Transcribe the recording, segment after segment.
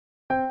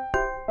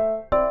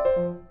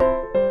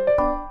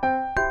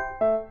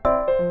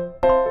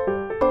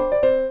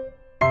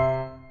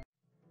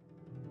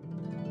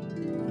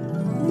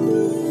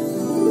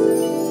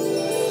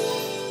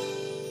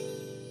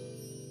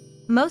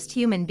Most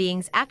human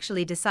beings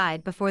actually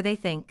decide before they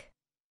think.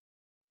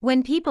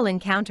 When people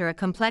encounter a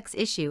complex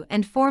issue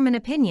and form an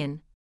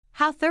opinion,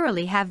 how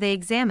thoroughly have they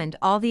examined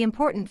all the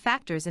important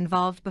factors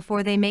involved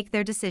before they make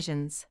their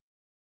decisions?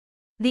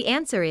 The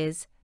answer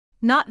is,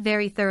 not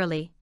very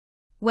thoroughly.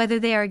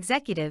 Whether they are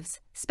executives,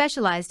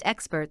 specialized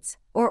experts,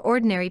 or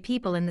ordinary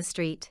people in the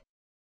street.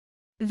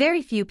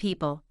 Very few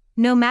people,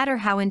 no matter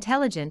how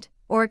intelligent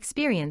or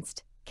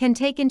experienced, can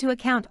take into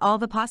account all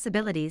the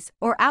possibilities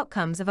or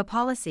outcomes of a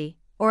policy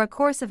or a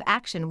course of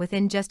action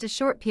within just a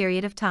short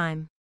period of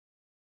time.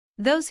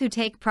 Those who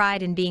take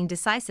pride in being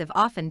decisive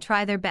often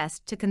try their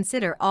best to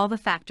consider all the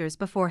factors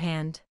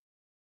beforehand.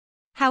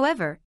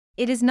 However,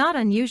 it is not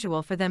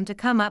unusual for them to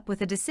come up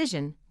with a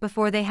decision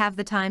before they have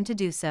the time to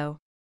do so.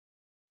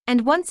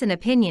 And once an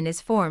opinion is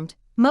formed,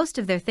 most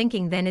of their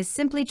thinking then is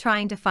simply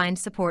trying to find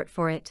support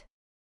for it.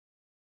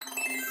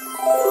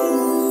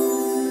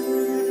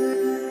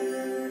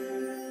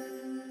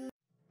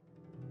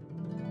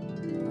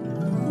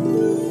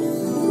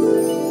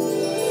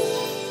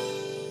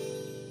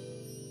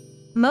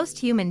 Most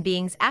human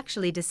beings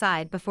actually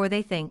decide before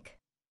they think.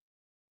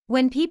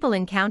 When people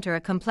encounter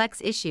a complex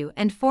issue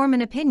and form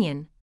an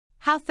opinion,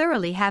 how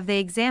thoroughly have they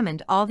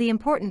examined all the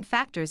important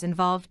factors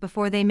involved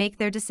before they make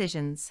their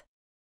decisions?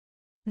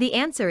 The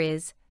answer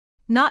is,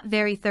 not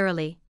very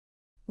thoroughly.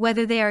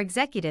 Whether they are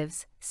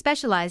executives,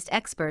 specialized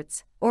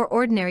experts, or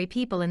ordinary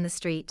people in the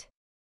street.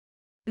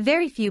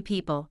 Very few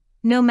people,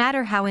 no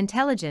matter how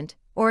intelligent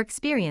or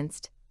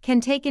experienced, can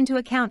take into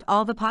account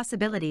all the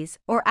possibilities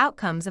or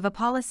outcomes of a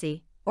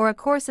policy or a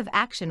course of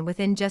action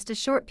within just a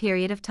short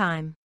period of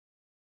time.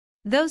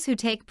 Those who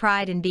take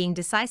pride in being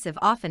decisive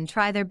often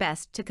try their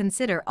best to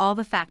consider all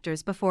the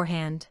factors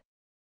beforehand.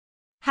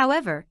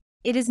 However,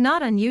 it is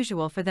not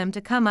unusual for them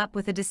to come up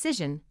with a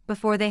decision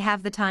before they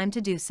have the time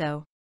to do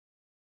so.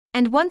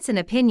 And once an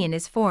opinion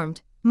is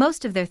formed,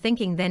 most of their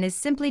thinking then is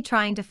simply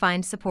trying to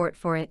find support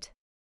for it.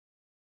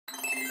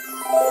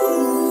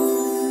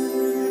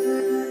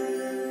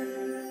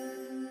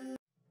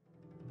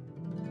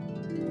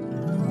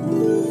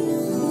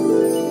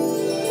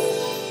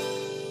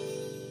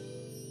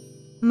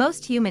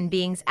 Most human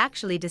beings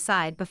actually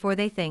decide before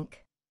they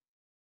think.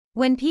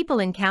 When people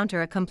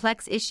encounter a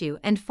complex issue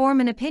and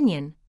form an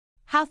opinion,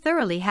 how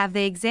thoroughly have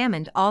they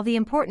examined all the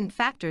important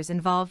factors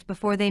involved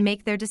before they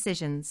make their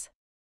decisions?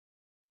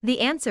 The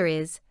answer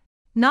is,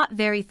 not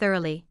very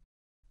thoroughly.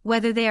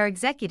 Whether they are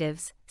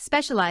executives,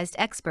 specialized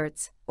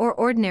experts, or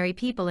ordinary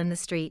people in the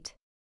street.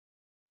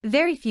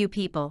 Very few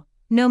people,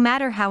 no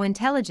matter how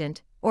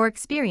intelligent or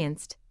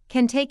experienced,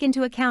 can take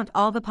into account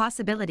all the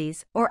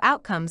possibilities or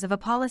outcomes of a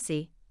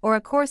policy or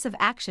a course of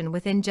action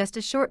within just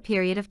a short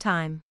period of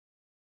time.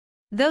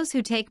 Those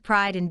who take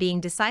pride in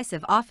being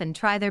decisive often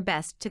try their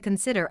best to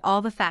consider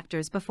all the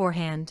factors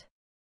beforehand.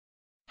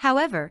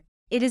 However,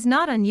 it is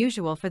not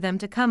unusual for them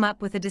to come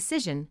up with a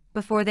decision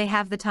before they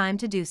have the time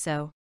to do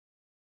so.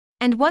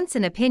 And once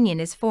an opinion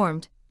is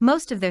formed,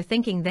 most of their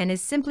thinking then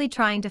is simply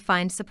trying to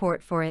find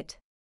support for it.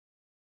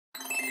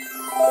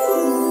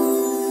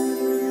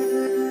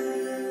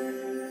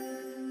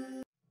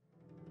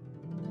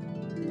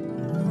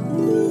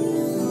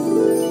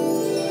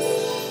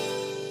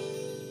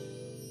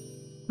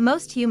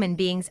 Most human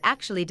beings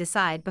actually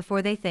decide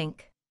before they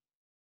think.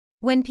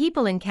 When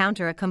people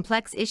encounter a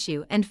complex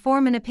issue and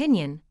form an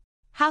opinion,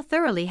 how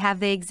thoroughly have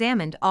they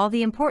examined all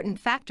the important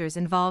factors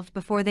involved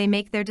before they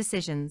make their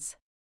decisions?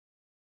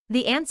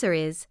 The answer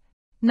is,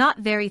 not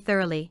very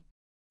thoroughly.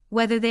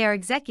 Whether they are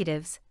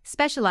executives,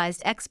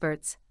 specialized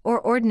experts, or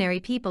ordinary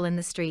people in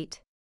the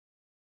street.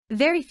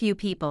 Very few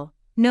people,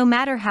 no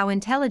matter how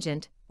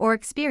intelligent or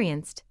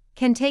experienced,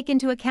 can take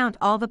into account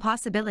all the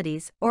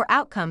possibilities or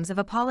outcomes of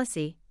a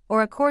policy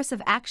or a course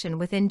of action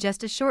within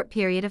just a short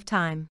period of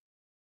time.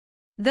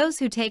 Those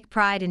who take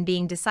pride in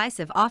being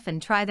decisive often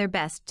try their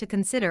best to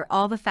consider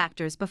all the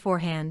factors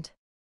beforehand.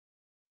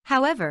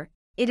 However,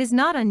 it is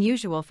not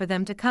unusual for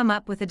them to come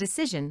up with a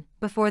decision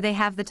before they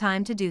have the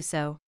time to do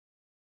so.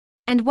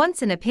 And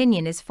once an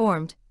opinion is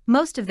formed,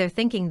 most of their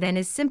thinking then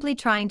is simply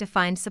trying to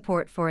find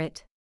support for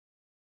it.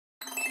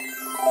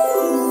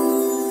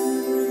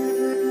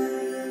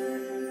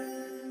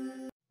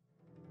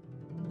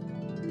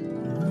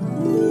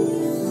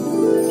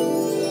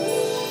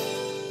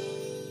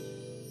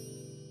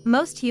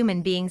 Most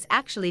human beings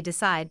actually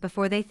decide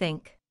before they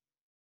think.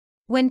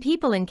 When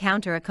people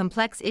encounter a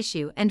complex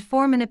issue and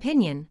form an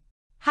opinion,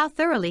 how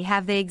thoroughly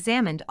have they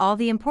examined all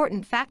the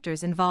important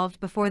factors involved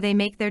before they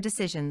make their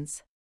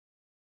decisions?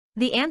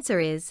 The answer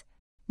is,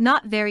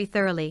 not very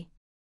thoroughly.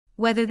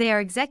 Whether they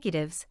are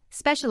executives,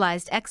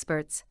 specialized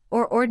experts,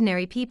 or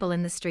ordinary people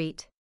in the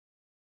street.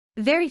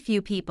 Very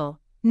few people,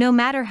 no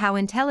matter how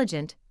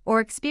intelligent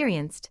or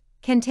experienced,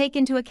 can take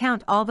into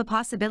account all the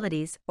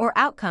possibilities or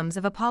outcomes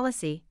of a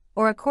policy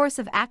or a course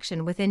of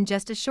action within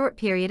just a short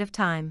period of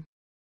time.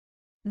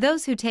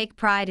 Those who take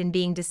pride in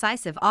being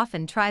decisive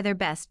often try their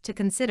best to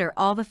consider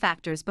all the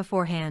factors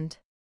beforehand.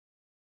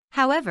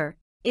 However,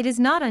 it is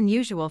not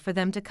unusual for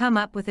them to come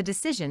up with a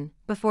decision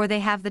before they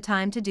have the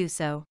time to do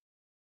so.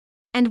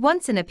 And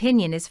once an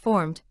opinion is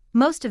formed,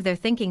 most of their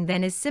thinking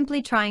then is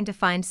simply trying to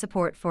find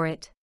support for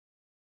it.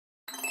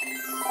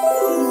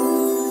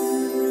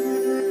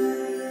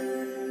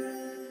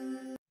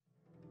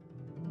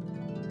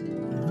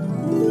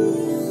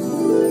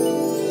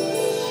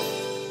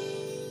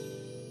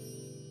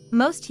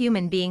 Most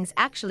human beings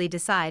actually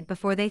decide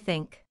before they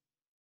think.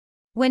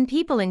 When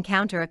people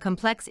encounter a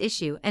complex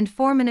issue and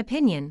form an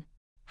opinion,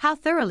 how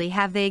thoroughly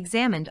have they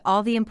examined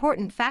all the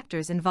important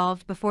factors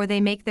involved before they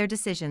make their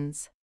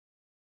decisions?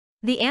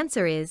 The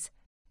answer is,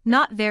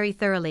 not very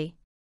thoroughly.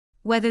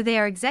 Whether they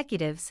are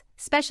executives,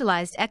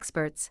 specialized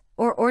experts,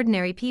 or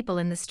ordinary people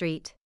in the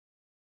street.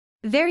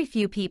 Very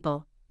few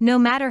people, no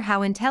matter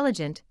how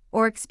intelligent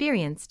or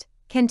experienced,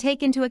 can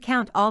take into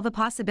account all the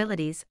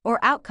possibilities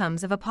or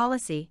outcomes of a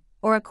policy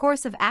or a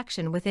course of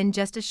action within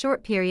just a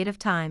short period of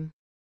time.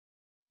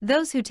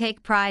 Those who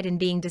take pride in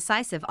being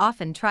decisive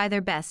often try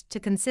their best to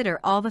consider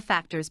all the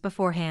factors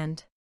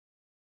beforehand.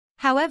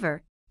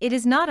 However, it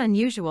is not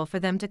unusual for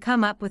them to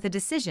come up with a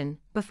decision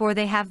before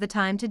they have the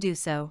time to do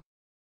so.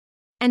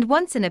 And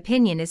once an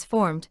opinion is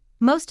formed,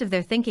 most of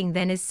their thinking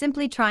then is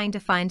simply trying to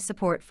find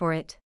support for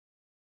it.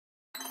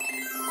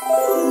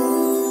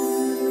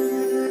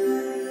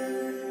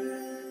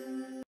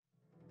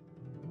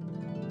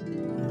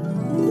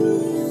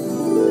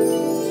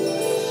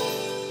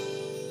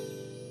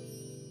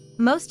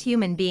 Most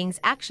human beings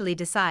actually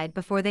decide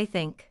before they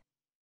think.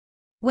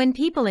 When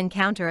people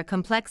encounter a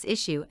complex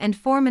issue and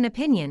form an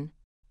opinion,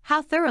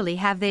 how thoroughly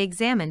have they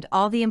examined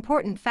all the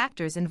important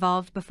factors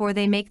involved before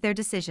they make their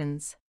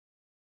decisions?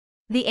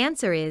 The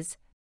answer is,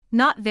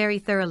 not very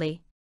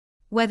thoroughly.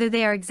 Whether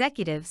they are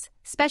executives,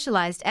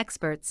 specialized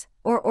experts,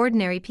 or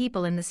ordinary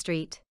people in the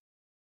street.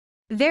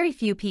 Very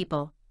few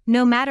people,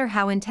 no matter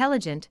how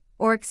intelligent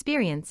or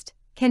experienced,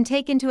 can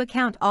take into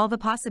account all the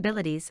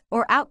possibilities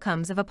or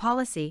outcomes of a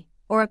policy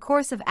or a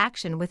course of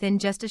action within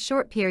just a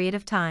short period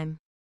of time.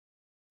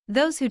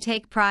 Those who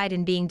take pride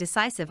in being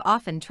decisive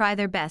often try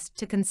their best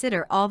to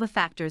consider all the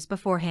factors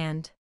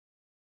beforehand.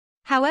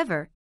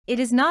 However, it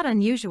is not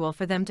unusual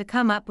for them to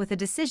come up with a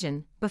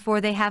decision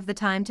before they have the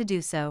time to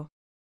do so.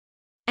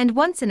 And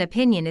once an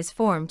opinion is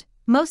formed,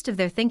 most of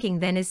their thinking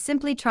then is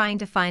simply trying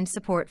to find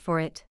support for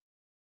it.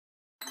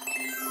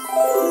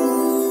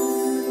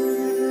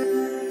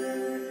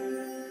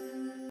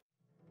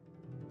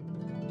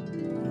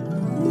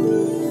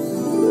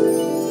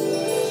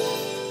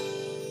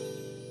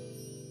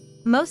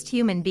 Most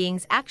human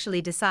beings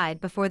actually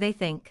decide before they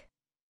think.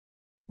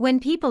 When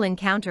people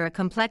encounter a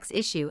complex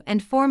issue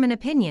and form an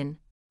opinion,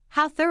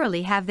 how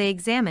thoroughly have they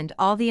examined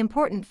all the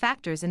important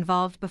factors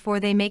involved before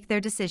they make their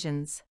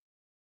decisions?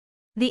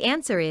 The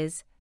answer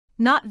is,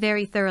 not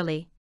very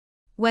thoroughly.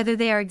 Whether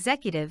they are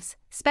executives,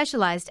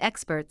 specialized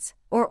experts,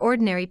 or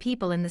ordinary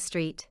people in the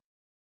street.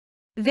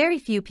 Very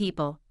few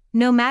people,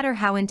 no matter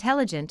how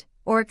intelligent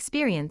or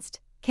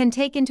experienced, can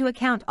take into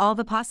account all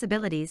the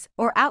possibilities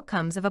or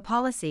outcomes of a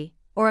policy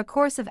or a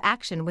course of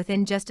action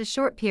within just a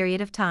short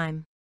period of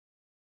time.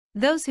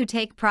 Those who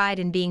take pride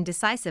in being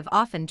decisive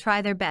often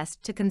try their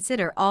best to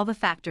consider all the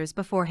factors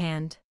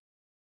beforehand.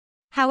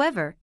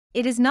 However,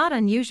 it is not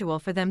unusual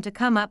for them to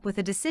come up with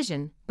a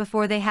decision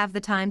before they have the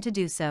time to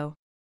do so.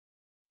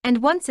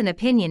 And once an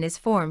opinion is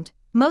formed,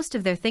 most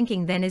of their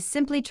thinking then is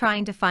simply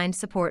trying to find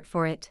support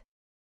for it.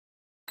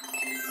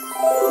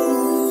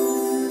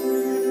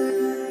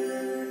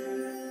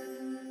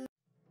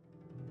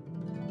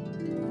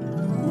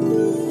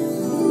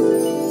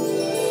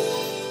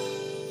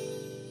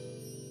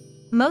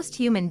 Most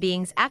human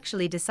beings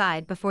actually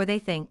decide before they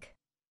think.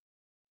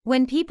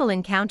 When people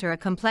encounter a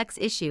complex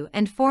issue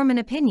and form an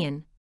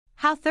opinion,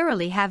 how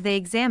thoroughly have they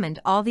examined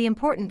all the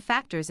important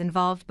factors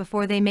involved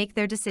before they make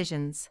their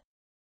decisions?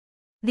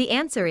 The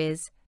answer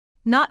is,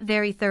 not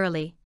very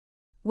thoroughly.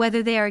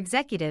 Whether they are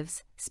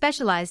executives,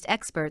 specialized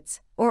experts,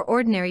 or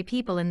ordinary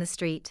people in the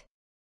street.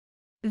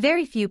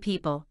 Very few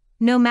people,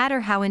 no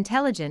matter how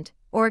intelligent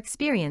or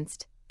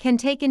experienced, can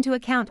take into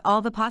account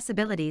all the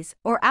possibilities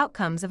or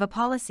outcomes of a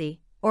policy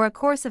or a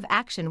course of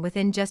action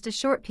within just a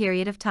short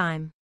period of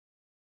time.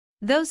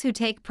 Those who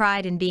take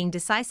pride in being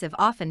decisive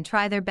often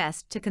try their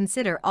best to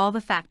consider all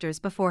the factors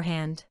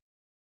beforehand.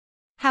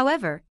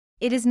 However,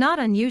 it is not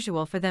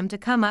unusual for them to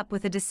come up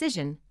with a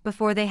decision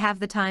before they have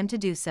the time to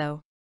do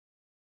so.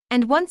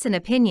 And once an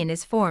opinion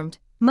is formed,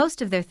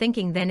 most of their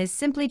thinking then is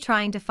simply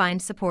trying to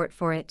find support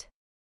for it.